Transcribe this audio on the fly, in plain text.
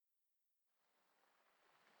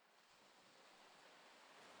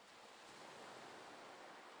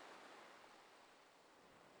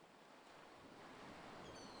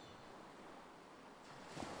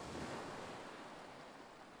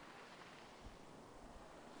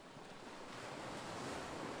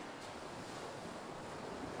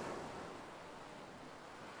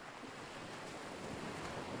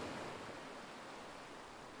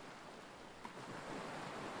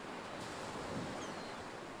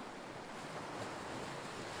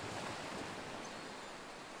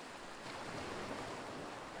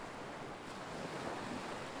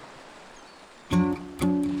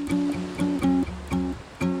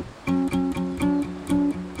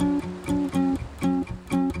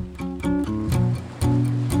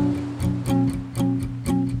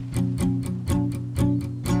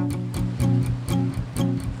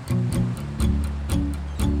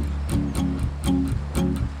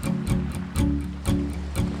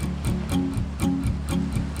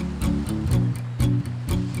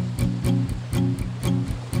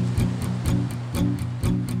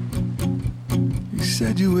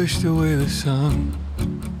said you wished away the sun.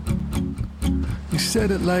 You said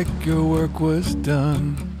it like your work was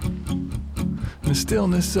done. In the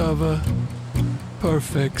stillness of a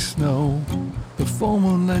perfect snow, the full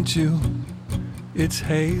moon lent you its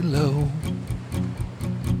halo.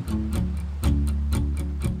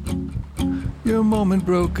 Your moment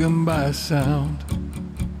broken by a sound,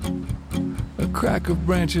 a crack of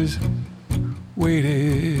branches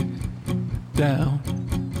weighted down.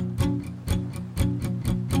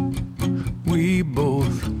 We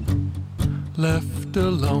both left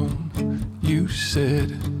alone. You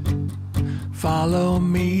said, follow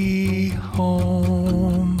me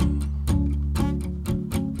home.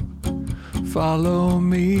 Follow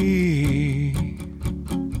me.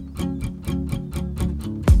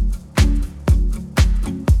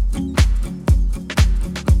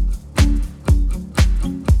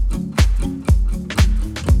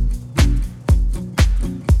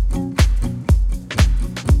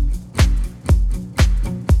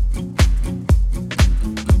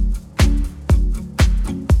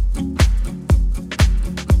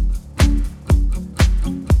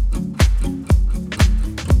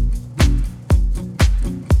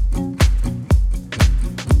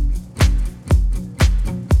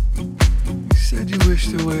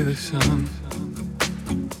 Away the sun.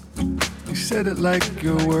 You said it like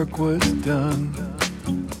your work was done.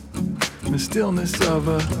 In the stillness of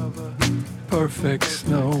a perfect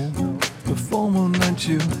snow, the full moon lent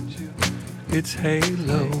you its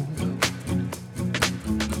halo.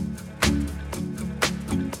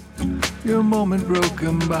 Your moment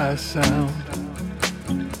broken by a sound,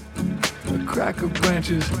 a crack of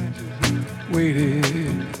branches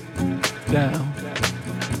weighted down.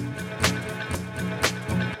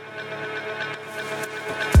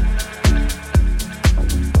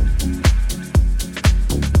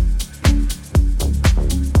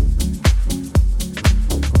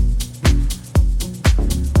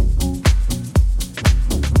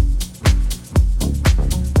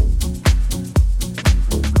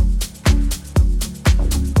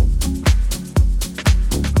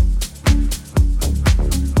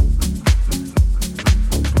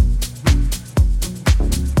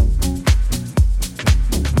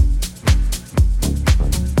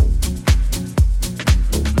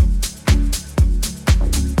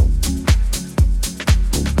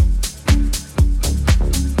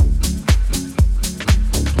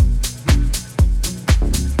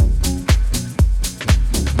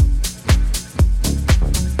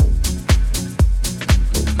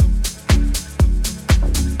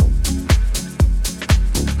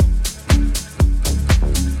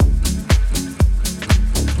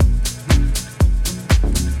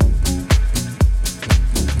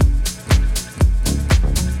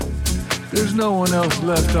 There's no one else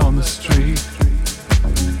left on the street.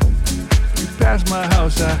 You pass my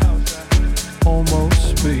house, I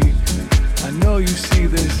almost speak. I know you see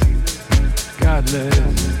this godless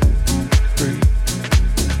freak,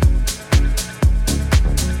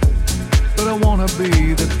 but I wanna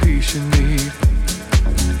be the peace you need,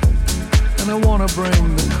 and I wanna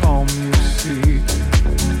bring the calm you seek,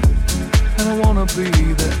 and I wanna be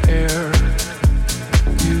the air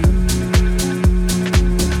you.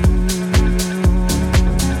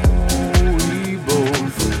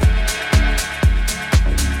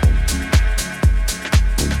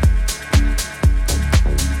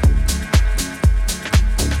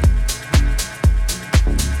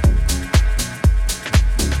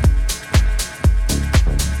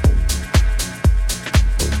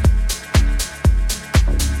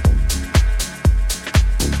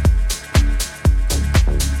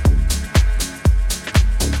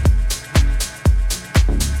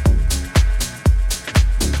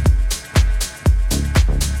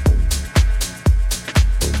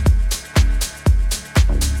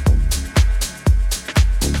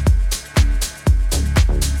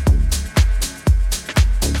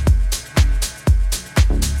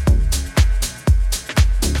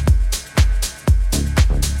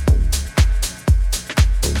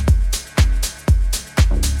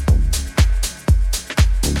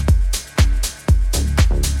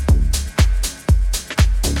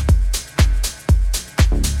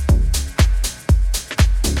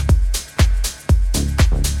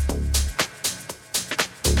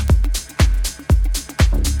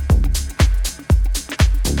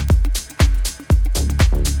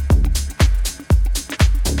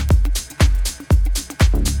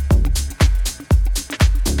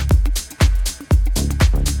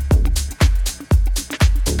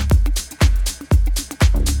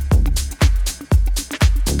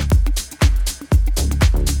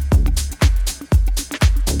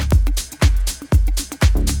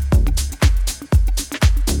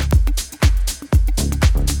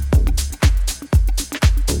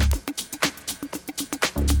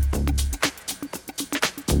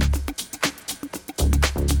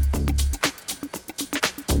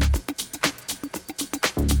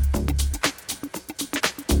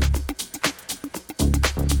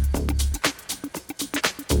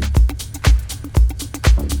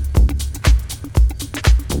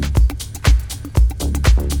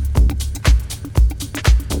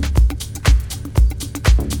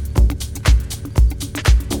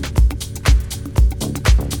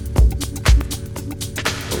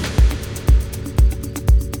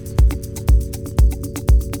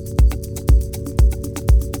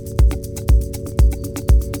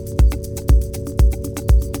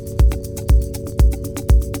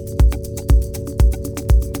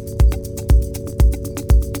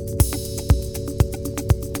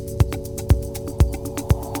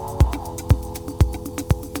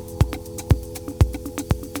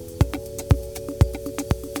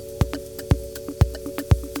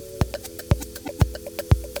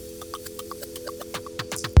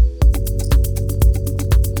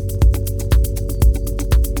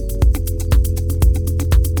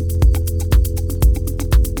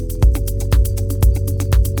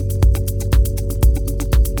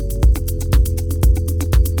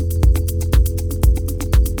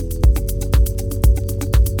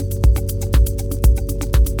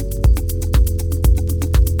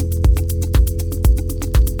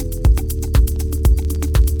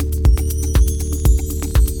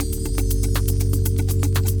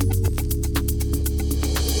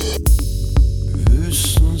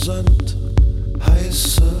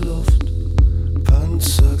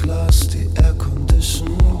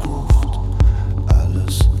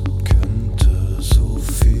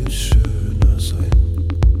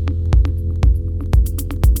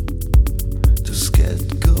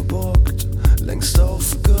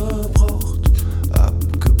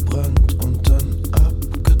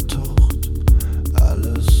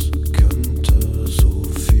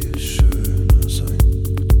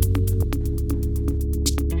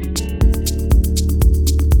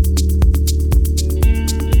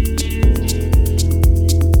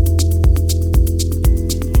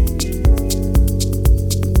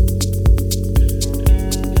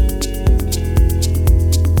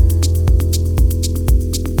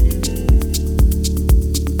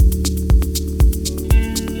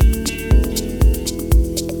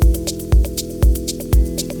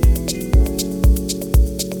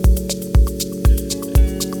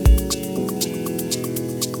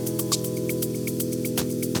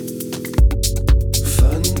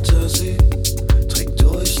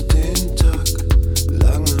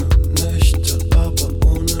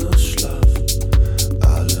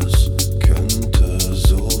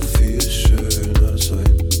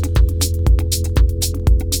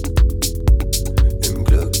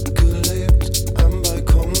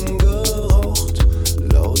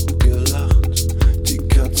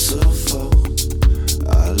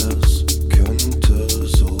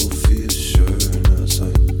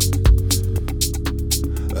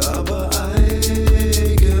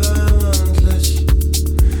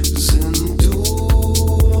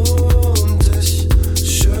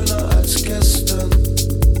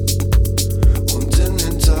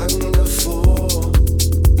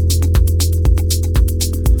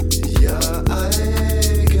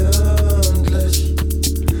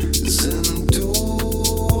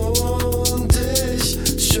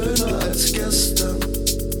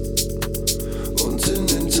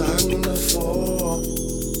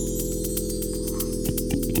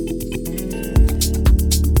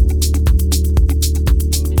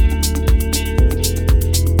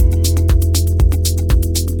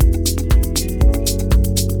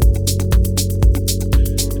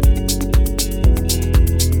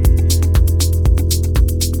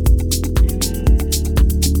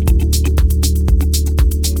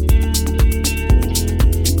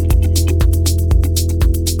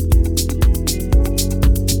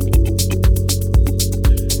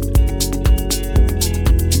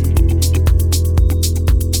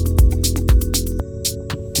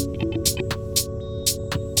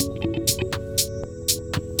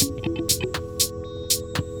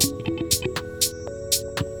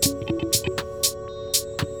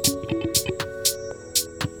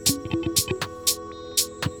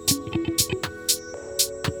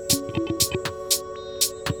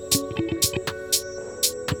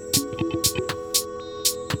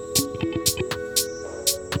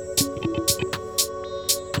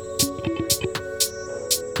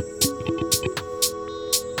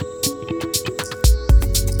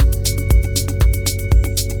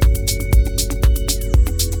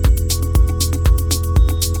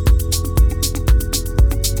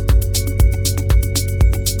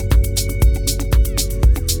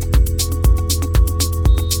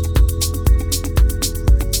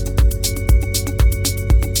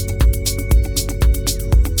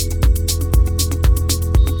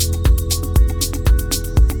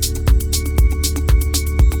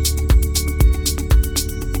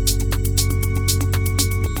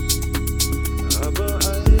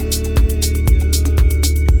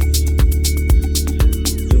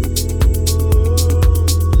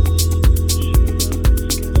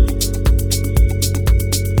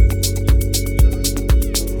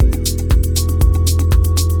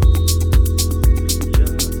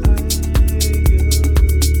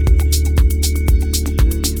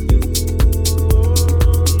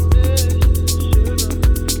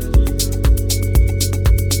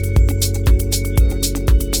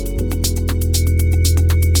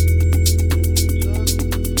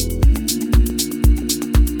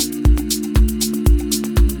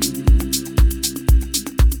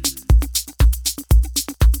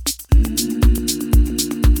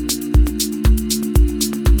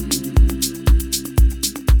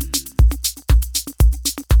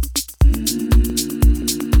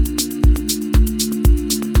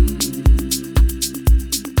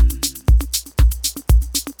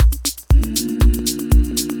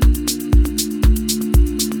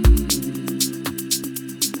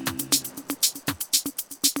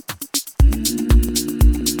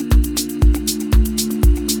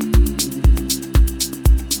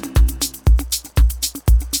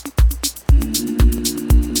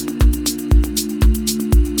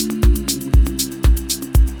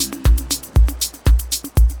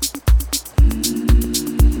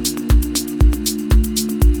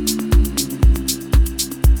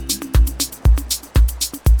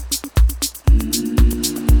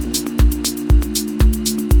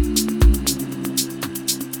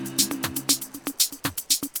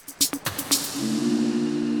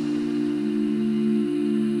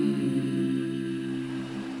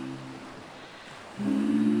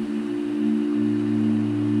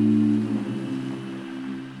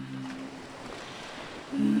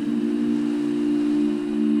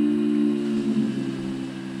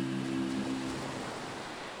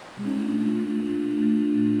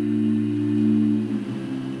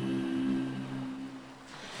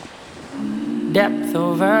 Depth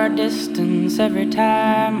over distance every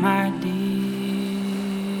time, my dear.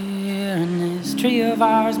 And this tree of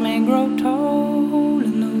ours may grow tall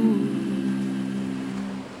in the woods,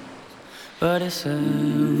 but it's the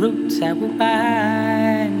roots that will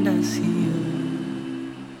bind us here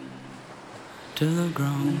to the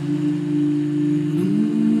ground.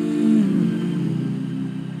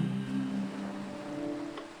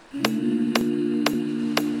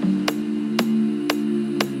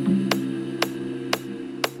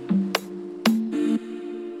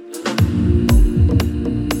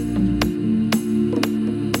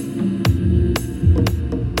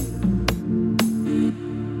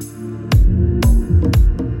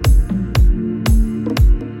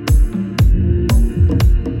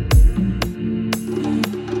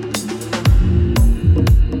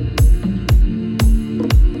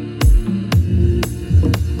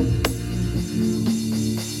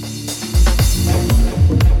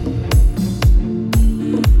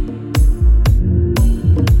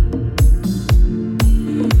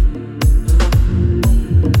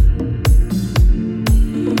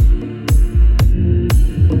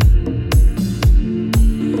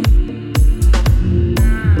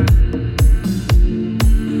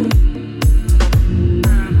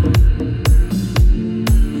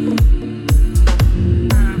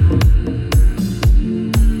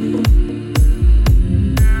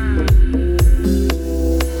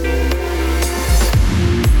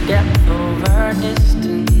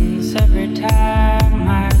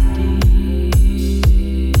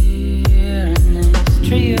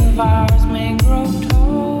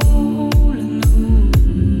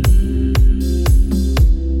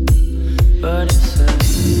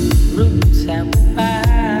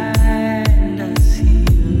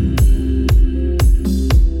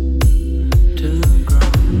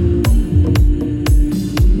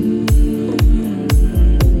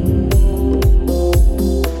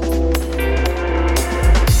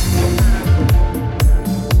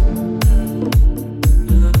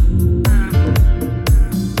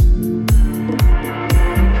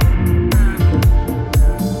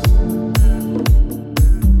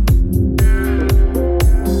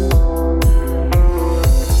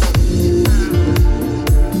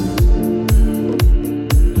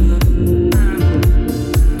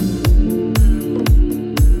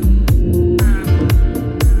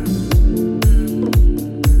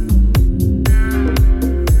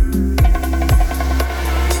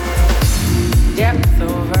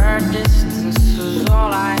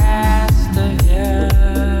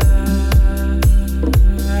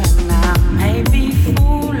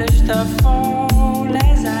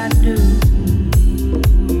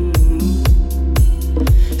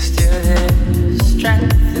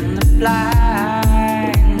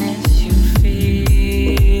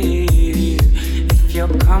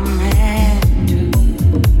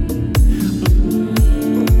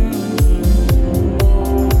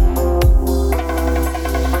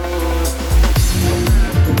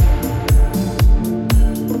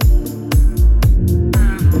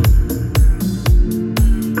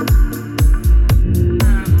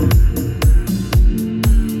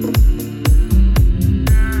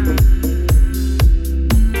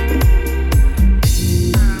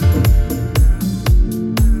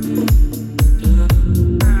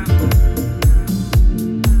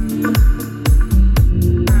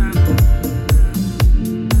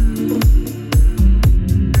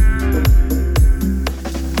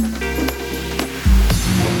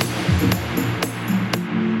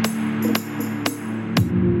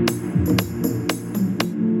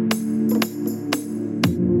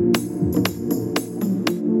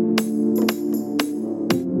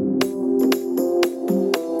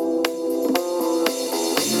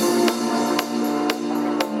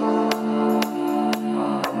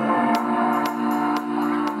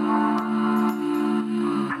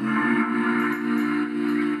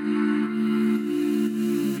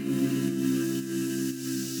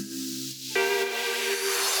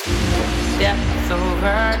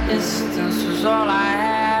 distance was all I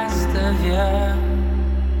asked of you.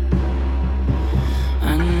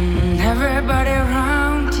 And everybody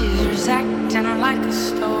around you's acting like a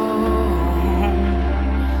storm.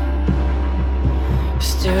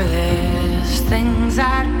 Still there's things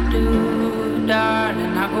I do,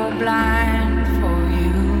 darling, I go blind for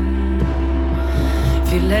you. If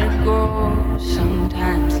you let it go,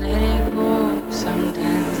 sometimes let it go,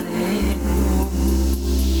 sometimes let it go.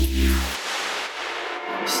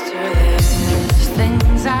 Still there's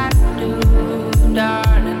things I do,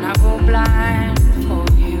 darling, I go blind for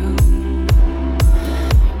you.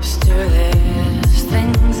 Still there's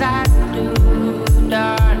things I do,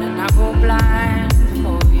 darling, I go blind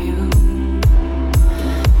for you.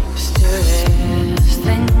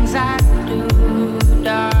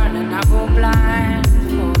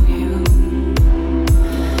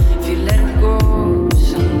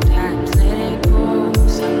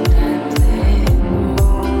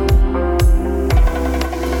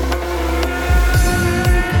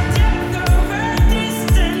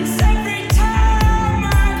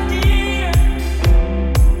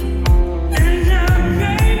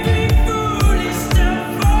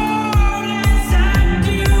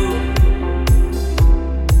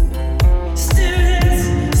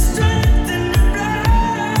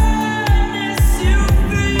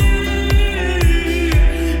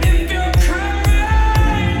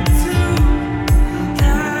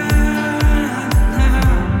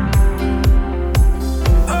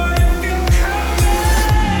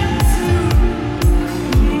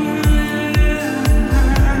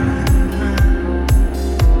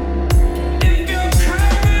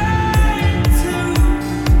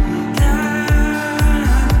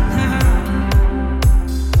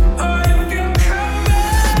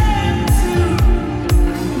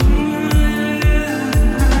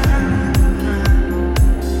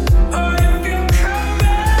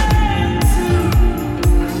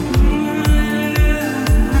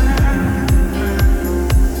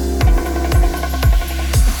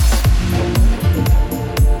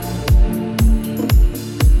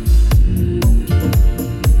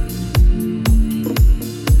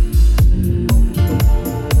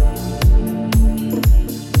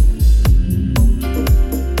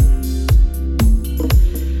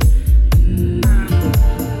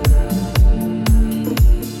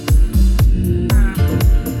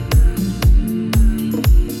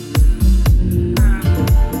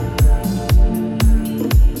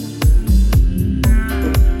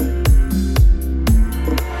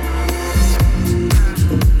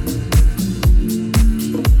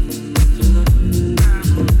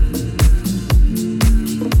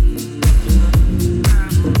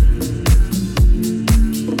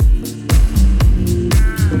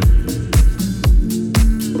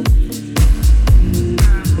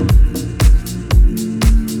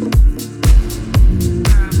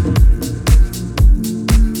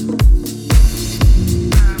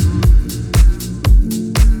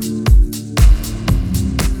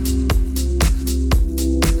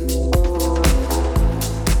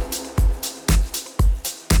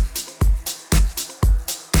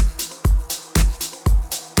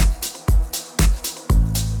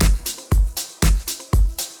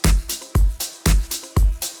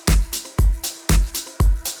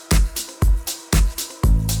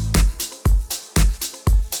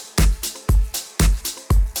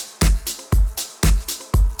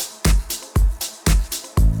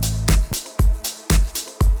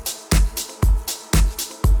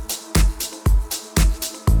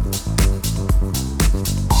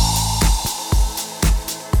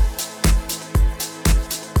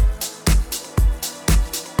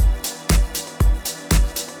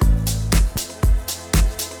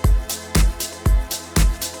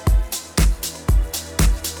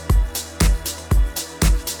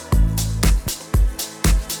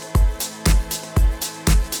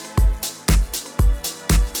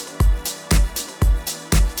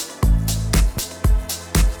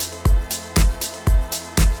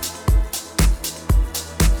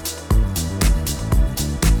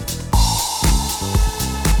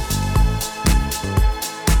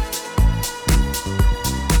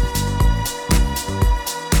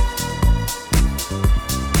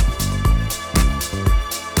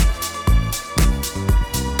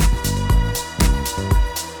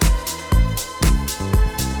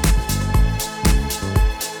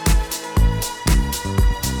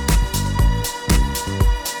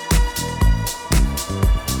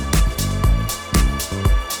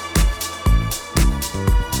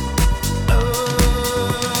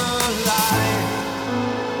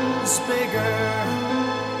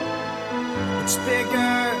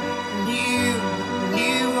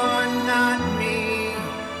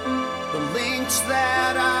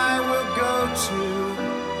 that I will go to,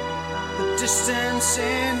 the distance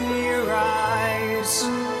in your eyes.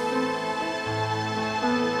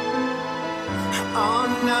 Oh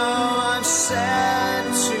no, I've said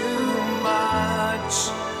too much.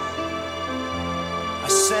 I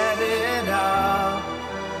set it up.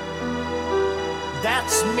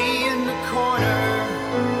 That's me in the corner.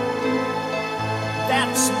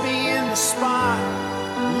 That's me in the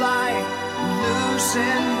spotlight,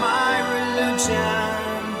 losing my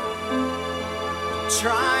religion,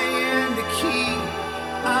 trying to keep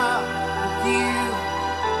up with you,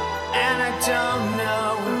 and I don't know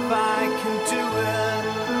if I can do it.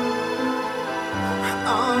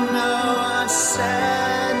 Oh no, I've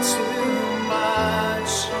said too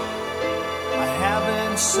much. I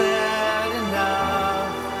haven't said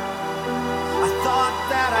enough. I thought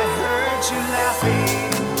that I heard you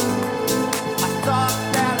laughing. I thought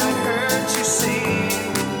that I heard you sing.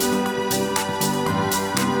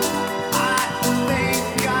 I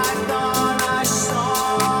think I thought I saw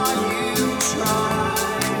you try.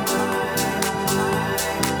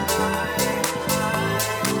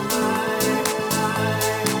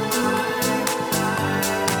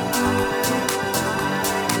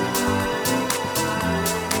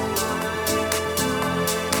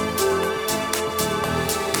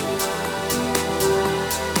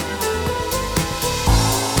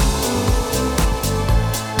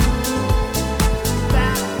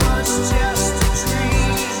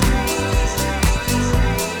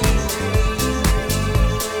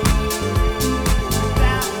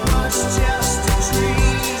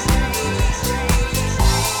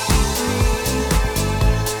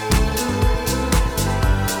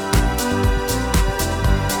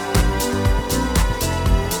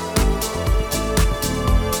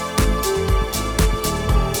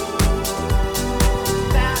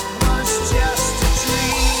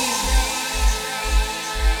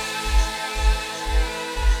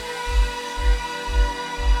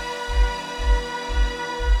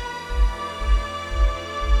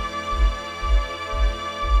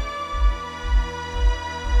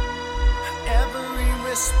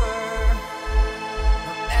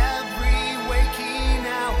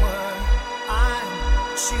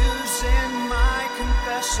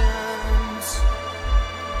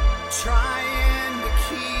 Trying to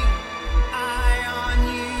keep eye on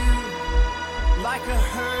you, like a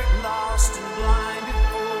hurt, lost and blinded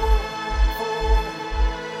fool.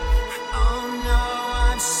 Oh no,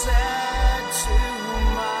 I've said too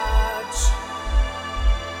much.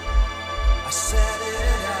 I set it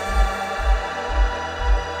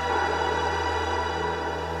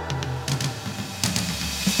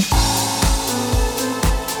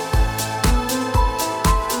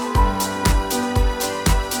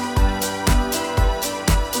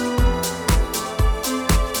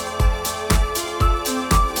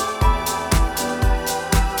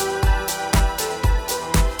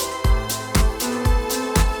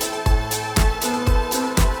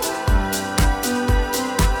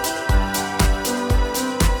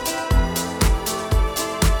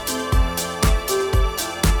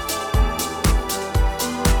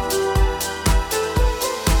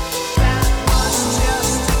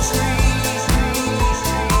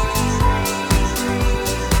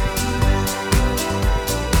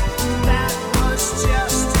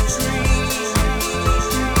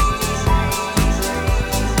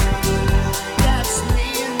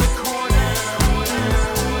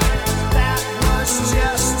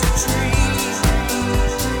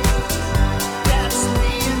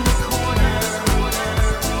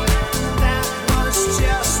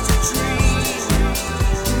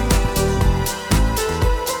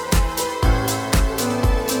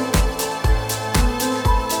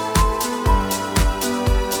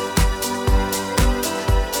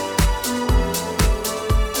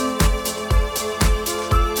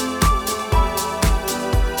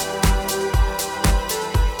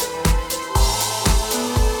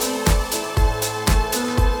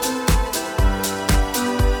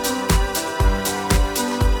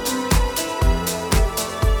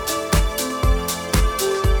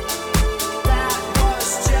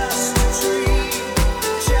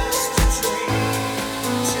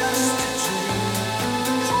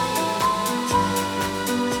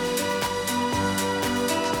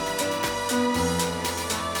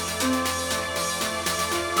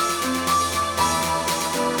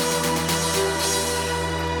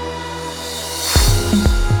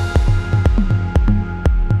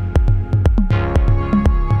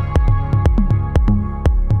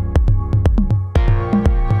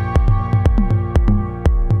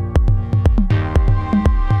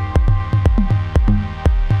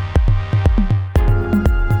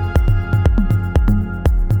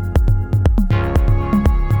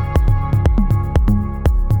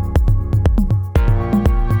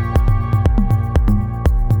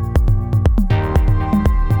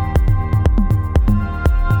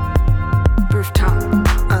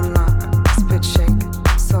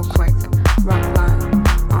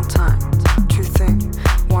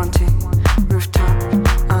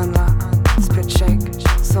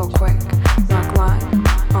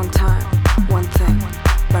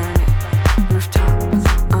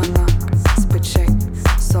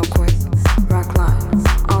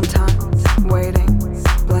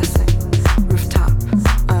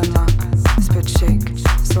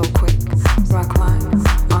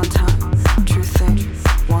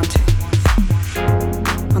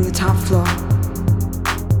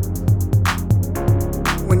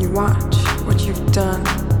watch what you've done,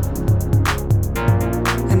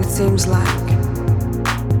 and it seems like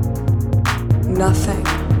nothing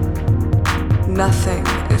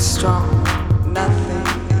is strong, nothing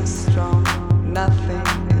is strong, nothing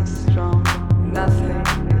is strong, nothing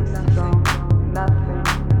is strong, nothing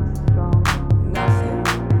is strong,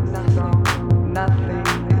 nothing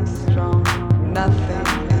is strong, nothing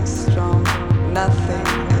is strong, nothing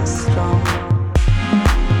is strong.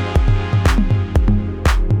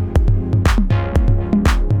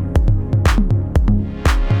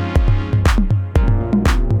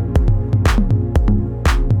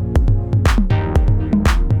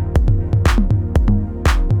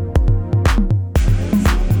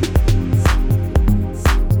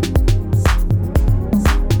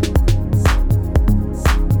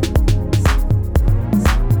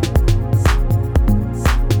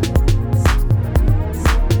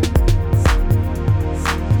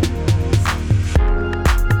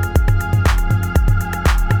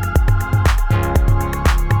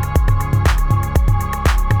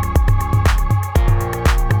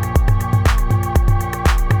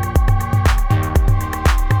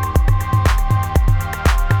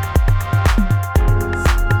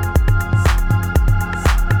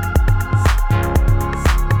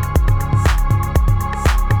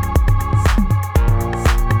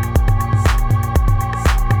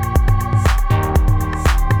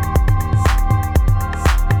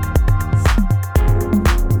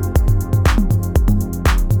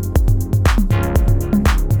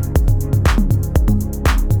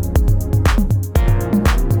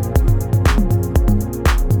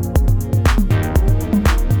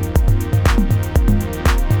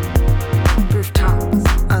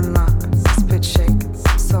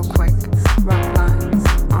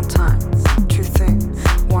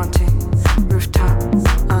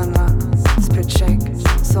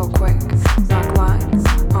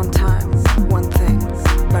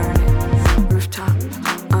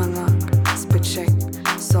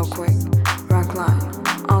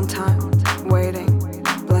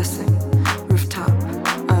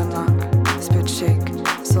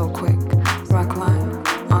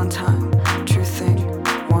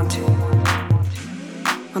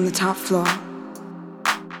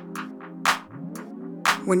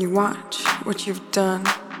 When you watch what you've done,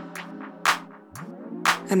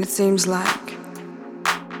 and it seems like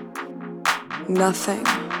nothing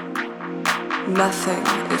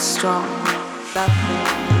is strong, nothing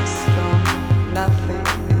is strong, nothing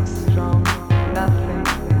is strong, nothing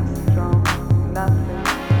is strong, nothing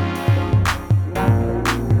is strong, nothing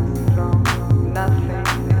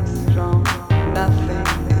is strong, nothing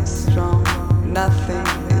is strong, nothing is strong, nothing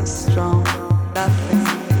is strong,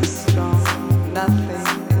 nothing.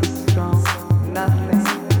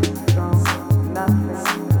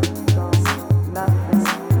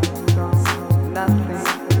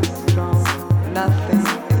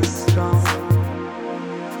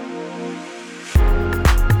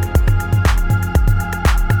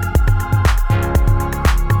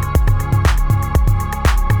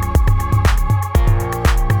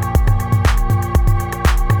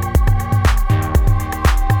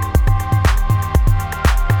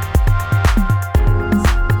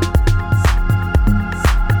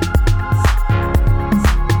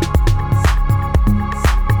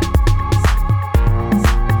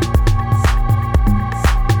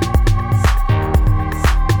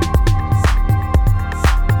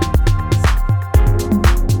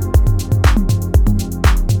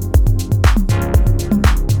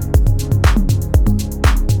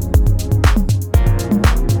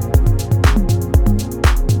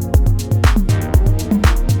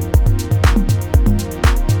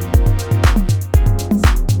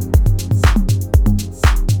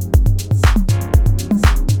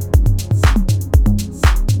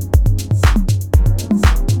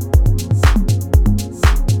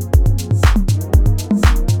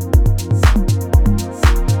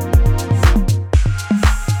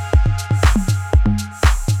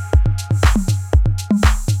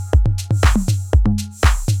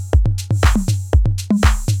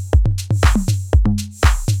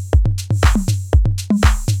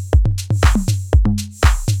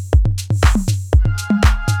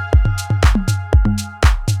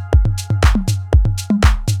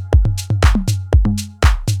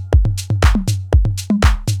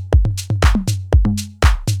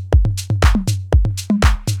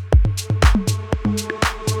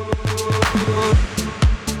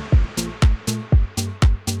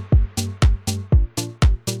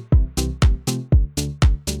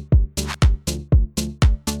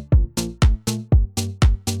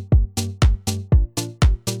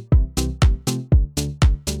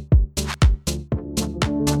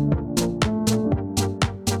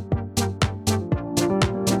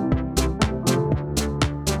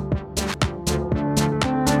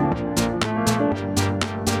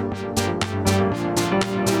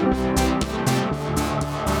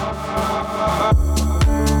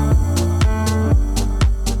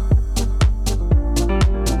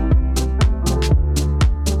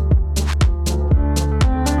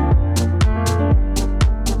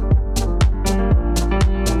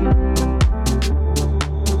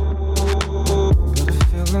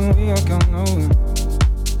 we are going.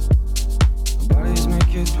 Our bodies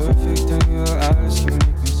make it perfect and your eyes can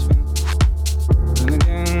make me swim. Then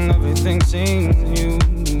again, everything seems new.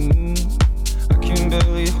 I can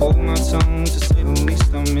barely hold my tongue, to say the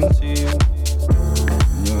least I'm into you.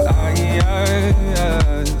 And your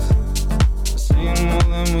eyes are saying more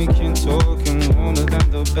than we can talk, and older than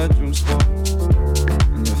the bedroom floor.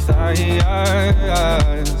 And your thighs,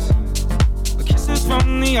 kisses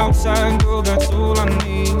from the outside, girl, that's all I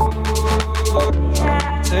need.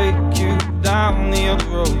 Take you down the other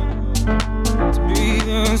road to breathe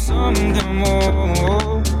in something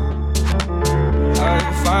more. I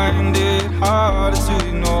find it harder to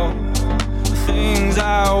ignore the things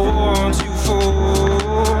I want you for.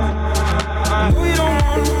 I know you don't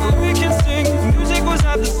want, but we can sing. Music was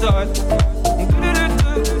at the start. The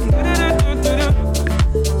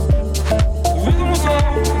rhythm was all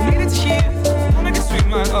I needed to hear. Wanna get sweet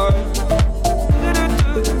my heart.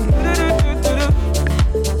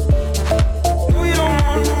 No, you don't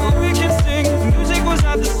want, but we can sing. Music was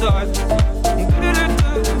at the start. The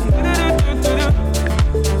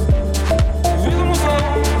rhythm was all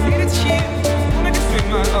I needed to hear. Wanna get sweet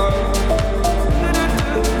my heart.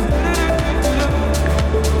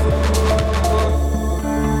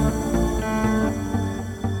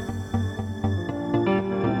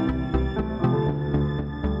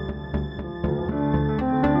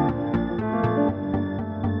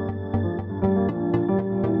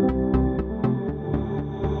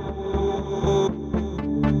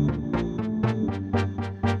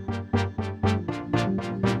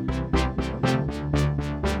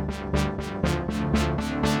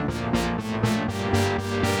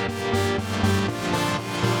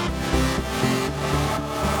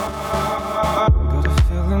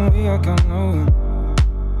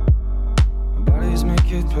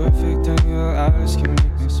 Perfect and your eyes can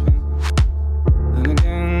make me swim. Then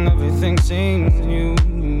again, everything seems new.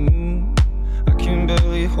 I can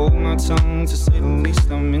barely hold my tongue, to say the least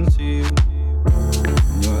I'm into you.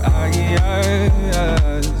 And your eyes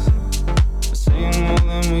are saying more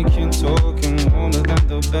than we can talk, and older than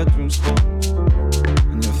the bedroom floor.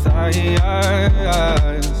 And your thighs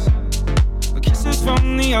are kisses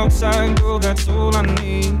from the outside, girl, that's all I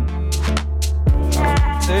need.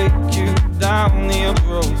 Take you down the other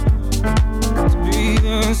road to breathe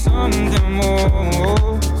in something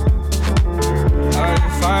more. I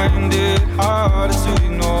find it harder to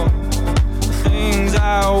ignore the things I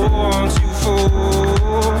want you for.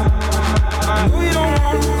 I know you don't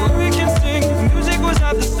want, but we can sing. Music was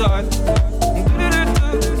at the start.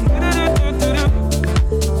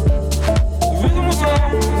 The rhythm was all I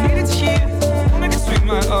needed to hear. Wanna get sweet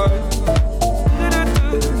my heart.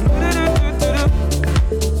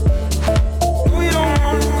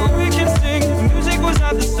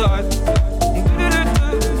 At the start, the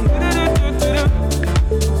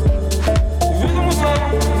rhythm was all I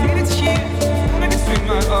needed to hear. Wanna get sweet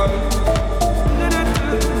my heart.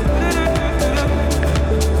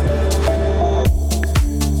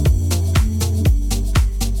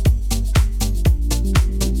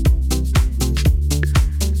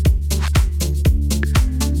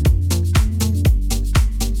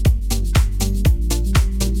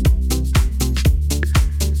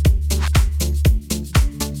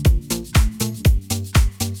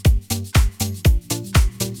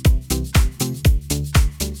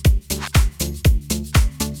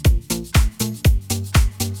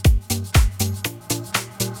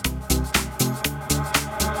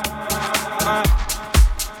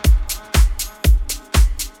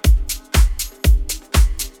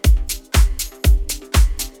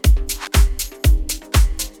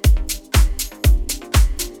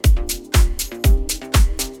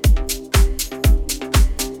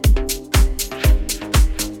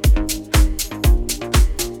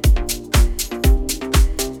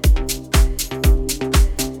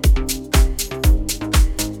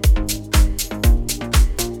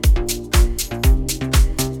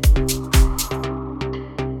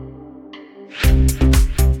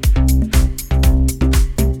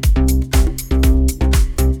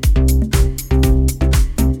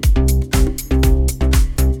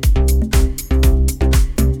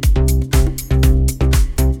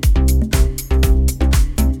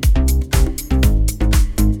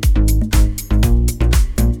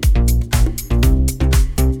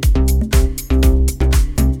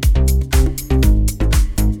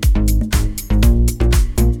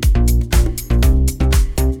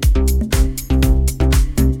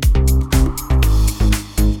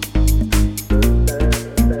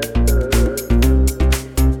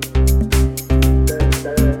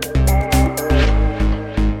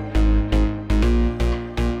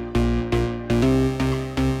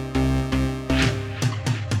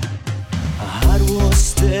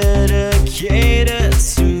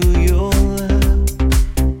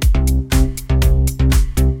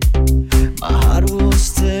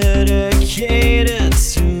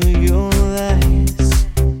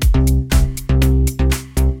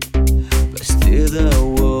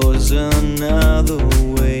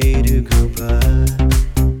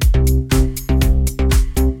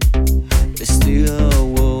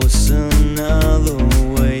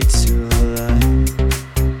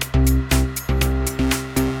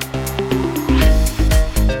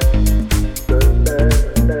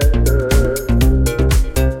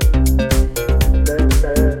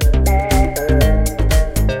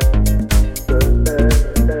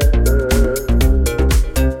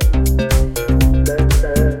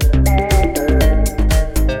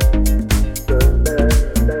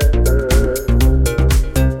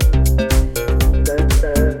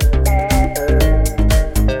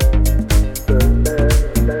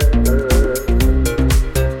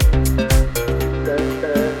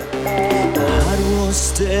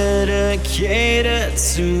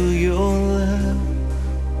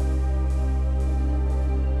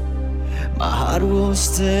 heart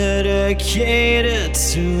was dedicated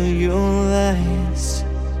to your lies,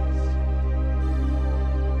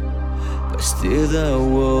 but still there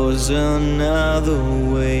was another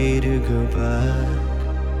way to go back.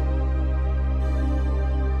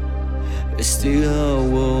 But still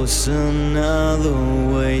there was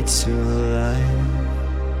another way to life.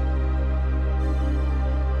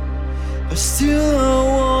 But still there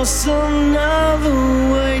was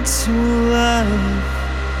another way to life.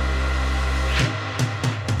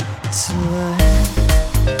 To life.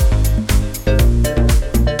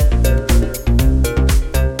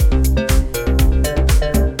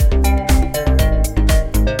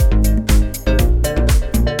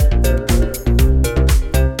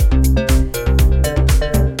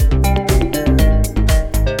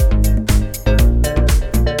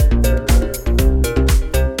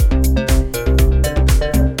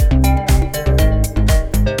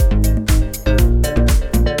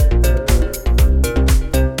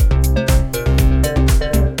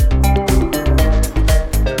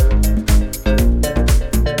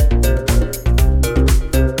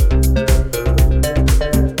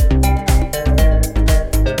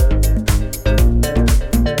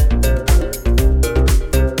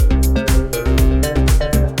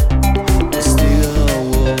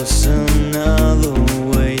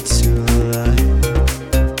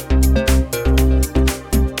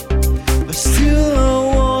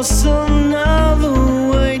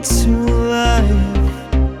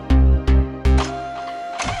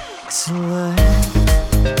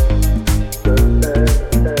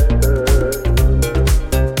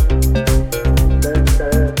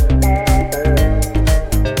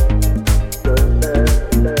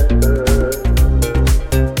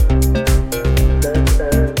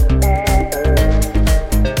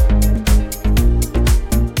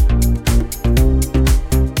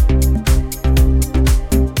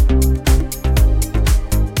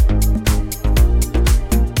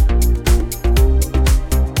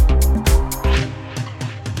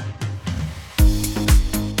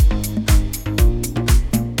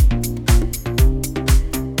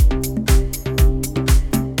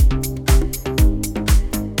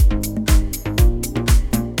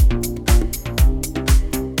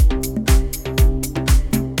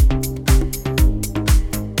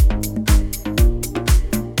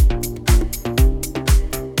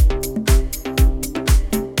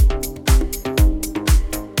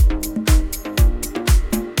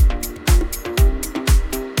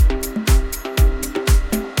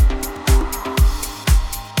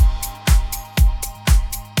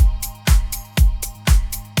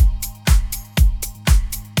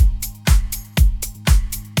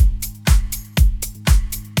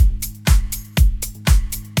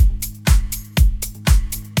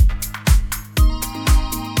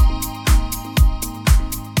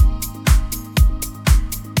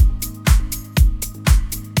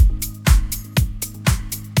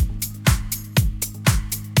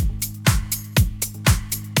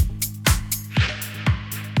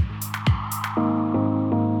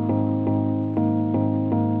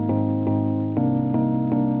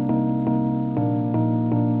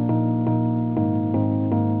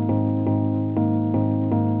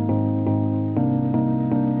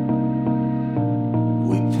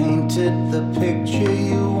 The picture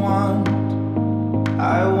you want,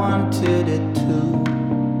 I wanted it too.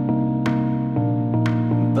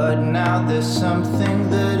 But now there's something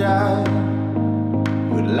that I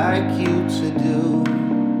would like you to do.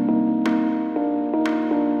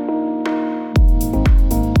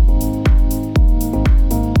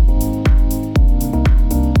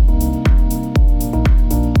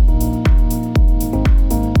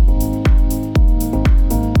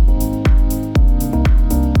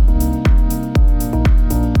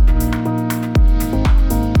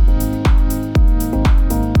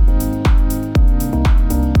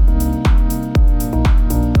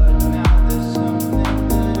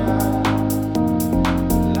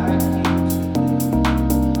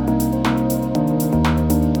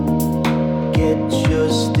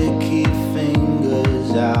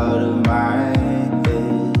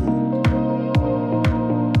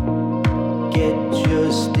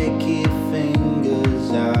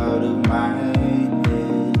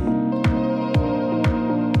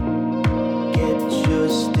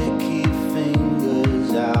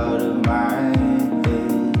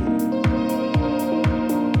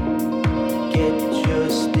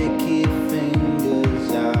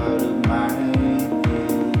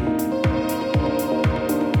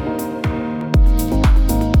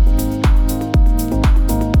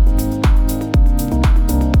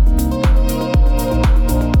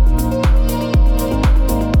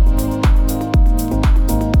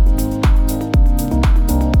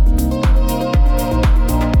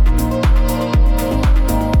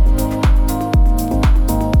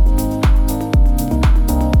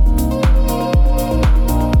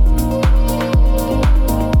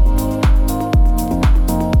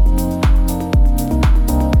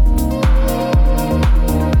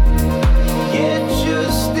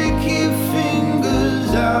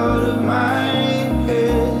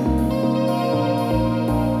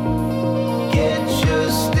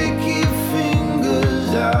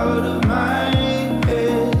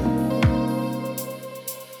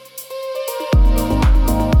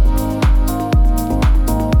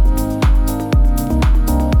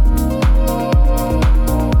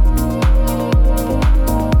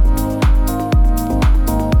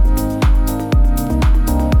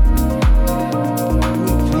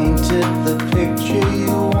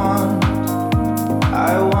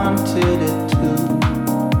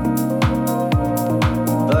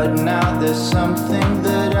 there's something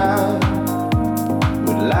that I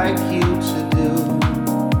would like you to do.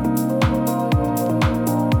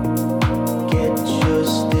 Get your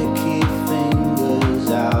sticky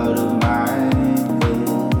fingers out of my head.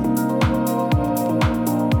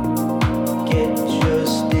 Get your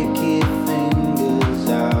sticky fingers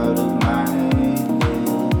out of my head.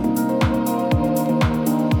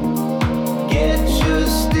 Get your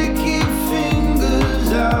sticky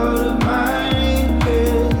fingers out of my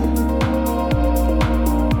head.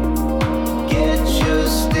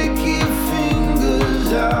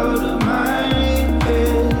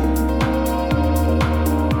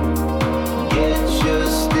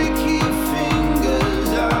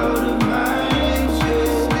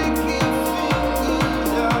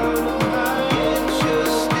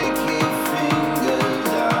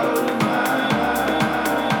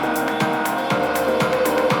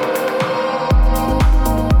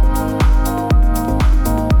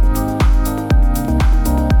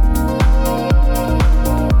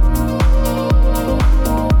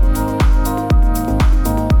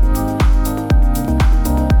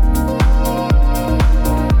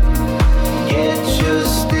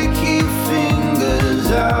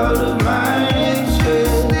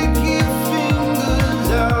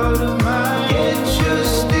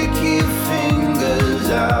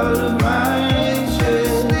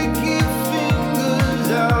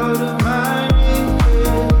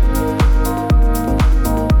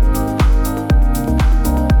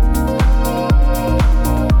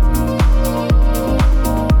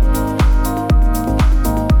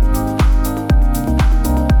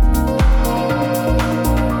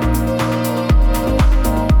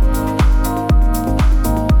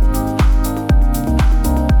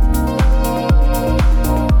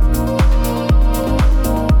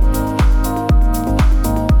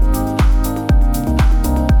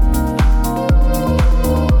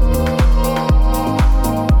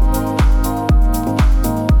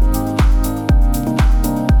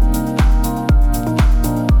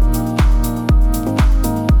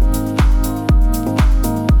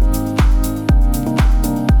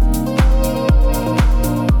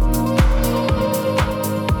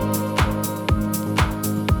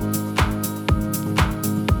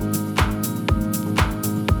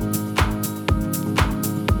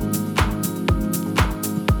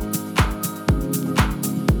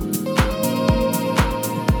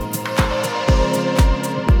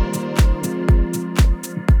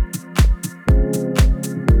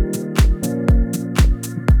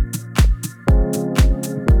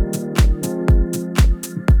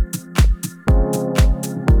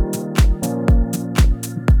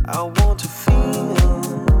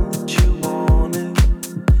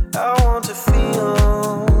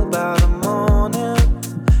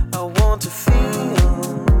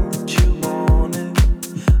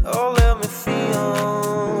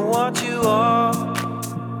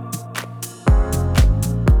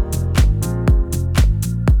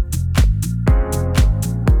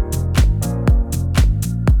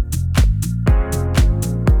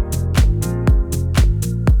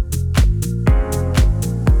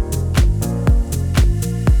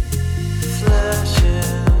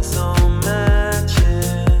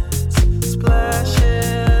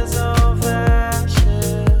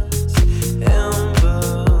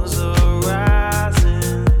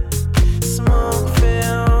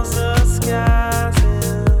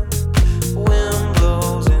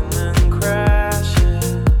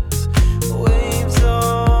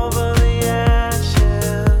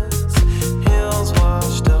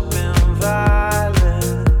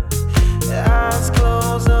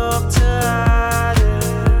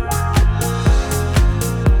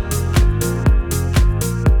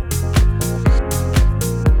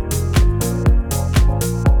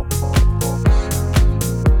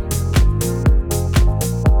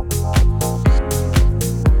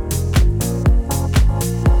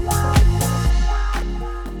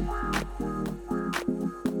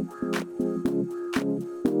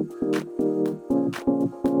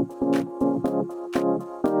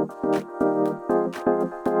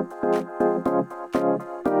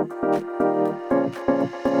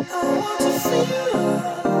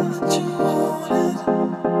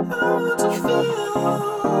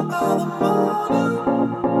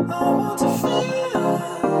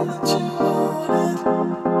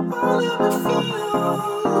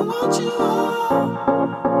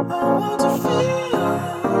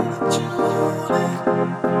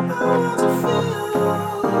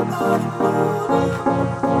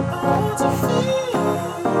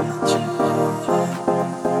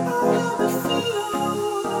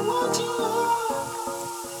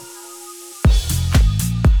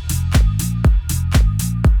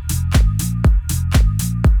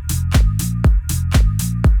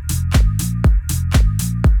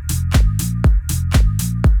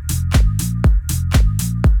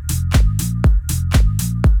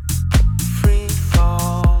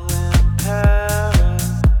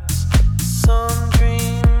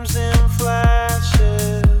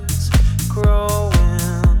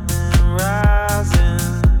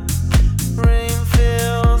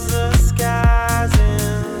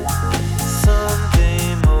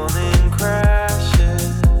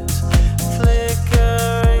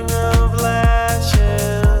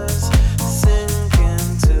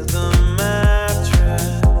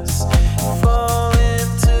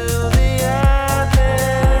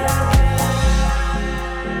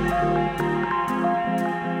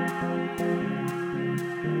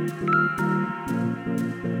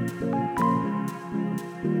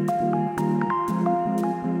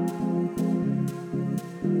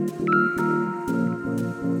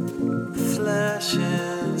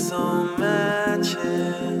 Flashes on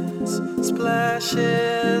matches,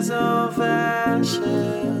 splashes of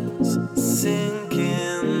ashes, sink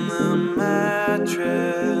in the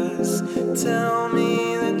mattress. Tell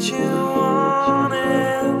me that you want it.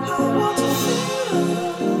 I want to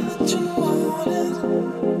feel that you want it.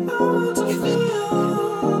 I want to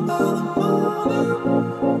feel by the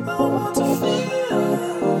morning. I want to feel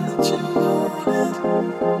that you want it.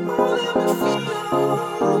 Oh, let me feel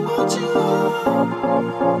what you want.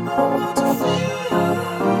 I want to